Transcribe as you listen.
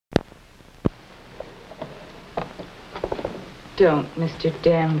don't, Mr.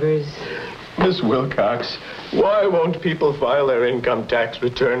 Danvers. Miss Wilcox, why won't people file their income tax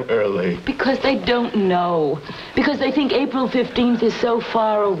return early? Because they don't know. Because they think April 15th is so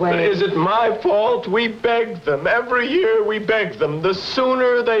far away. Is it my fault? We beg them. Every year we beg them. The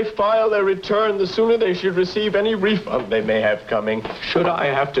sooner they file their return, the sooner they should receive any refund they may have coming. Should I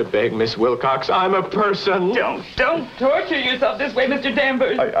have to beg, Miss Wilcox? I'm a person. Don't torture yourself this way, Mr.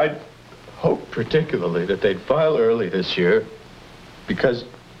 Danvers. I hope particularly that they'd file early this year because,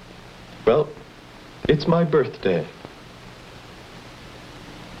 well, it's my birthday.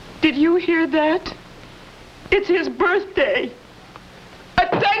 Did you hear that? It's his birthday.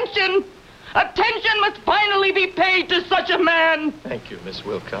 Attention! Attention must finally be paid to such a man. Thank you, Miss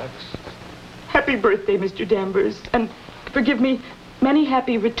Wilcox. Happy birthday, Mr. Danvers. And forgive me, many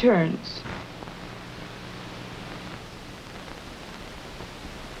happy returns.